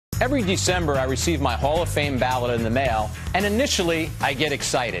Every December, I receive my Hall of Fame ballot in the mail, and initially, I get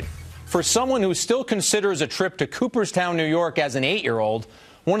excited. For someone who still considers a trip to Cooperstown, New York as an 8-year-old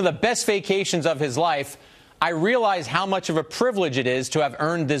one of the best vacations of his life, I realize how much of a privilege it is to have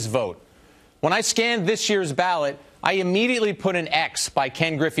earned this vote. When I scanned this year's ballot, I immediately put an X by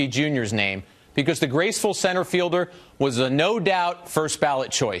Ken Griffey Jr.'s name because the graceful center fielder was a no-doubt first ballot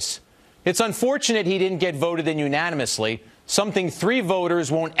choice. It's unfortunate he didn't get voted in unanimously, something 3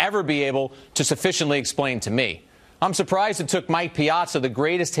 voters won't ever be able to sufficiently explain to me. I'm surprised it took Mike Piazza, the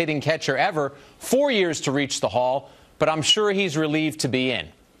greatest hitting catcher ever, 4 years to reach the Hall, but I'm sure he's relieved to be in.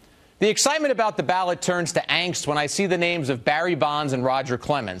 The excitement about the ballot turns to angst when I see the names of Barry Bonds and Roger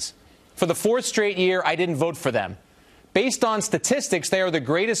Clemens. For the 4th straight year, I didn't vote for them. Based on statistics, they are the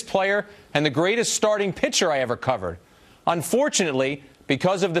greatest player and the greatest starting pitcher I ever covered. Unfortunately,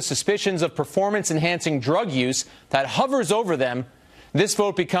 because of the suspicions of performance-enhancing drug use that hovers over them, this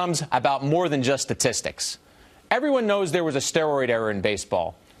vote becomes about more than just statistics. Everyone knows there was a steroid error in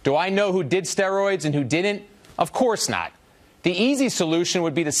baseball. Do I know who did steroids and who didn't? Of course not. The easy solution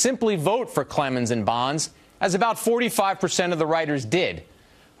would be to simply vote for Clemens and Bonds, as about 45% of the writers did.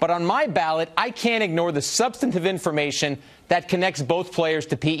 But on my ballot, I can't ignore the substantive information that connects both players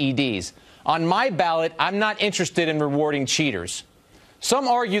to PEDs. On my ballot, I'm not interested in rewarding cheaters. Some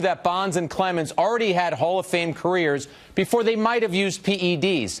argue that Bonds and Clemens already had Hall of Fame careers before they might have used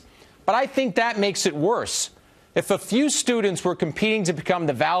PEDs. But I think that makes it worse. If a few students were competing to become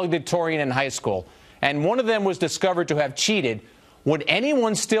the valedictorian in high school, and one of them was discovered to have cheated, would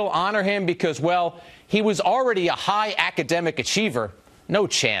anyone still honor him because, well, he was already a high academic achiever? No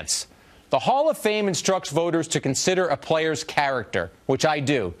chance. The Hall of Fame instructs voters to consider a player's character, which I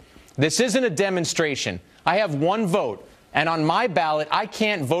do. This isn't a demonstration. I have one vote. And on my ballot, I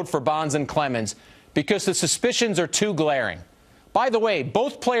can't vote for Bonds and Clemens because the suspicions are too glaring. By the way,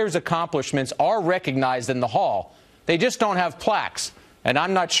 both players' accomplishments are recognized in the Hall. They just don't have plaques, and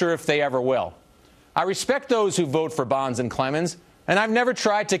I'm not sure if they ever will. I respect those who vote for Bonds and Clemens, and I've never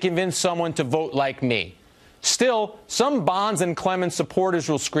tried to convince someone to vote like me. Still, some Bonds and Clemens supporters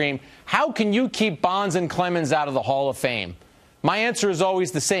will scream, "How can you keep Bonds and Clemens out of the Hall of Fame?" My answer is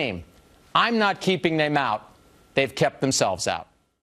always the same. I'm not keeping them out. They've kept themselves out.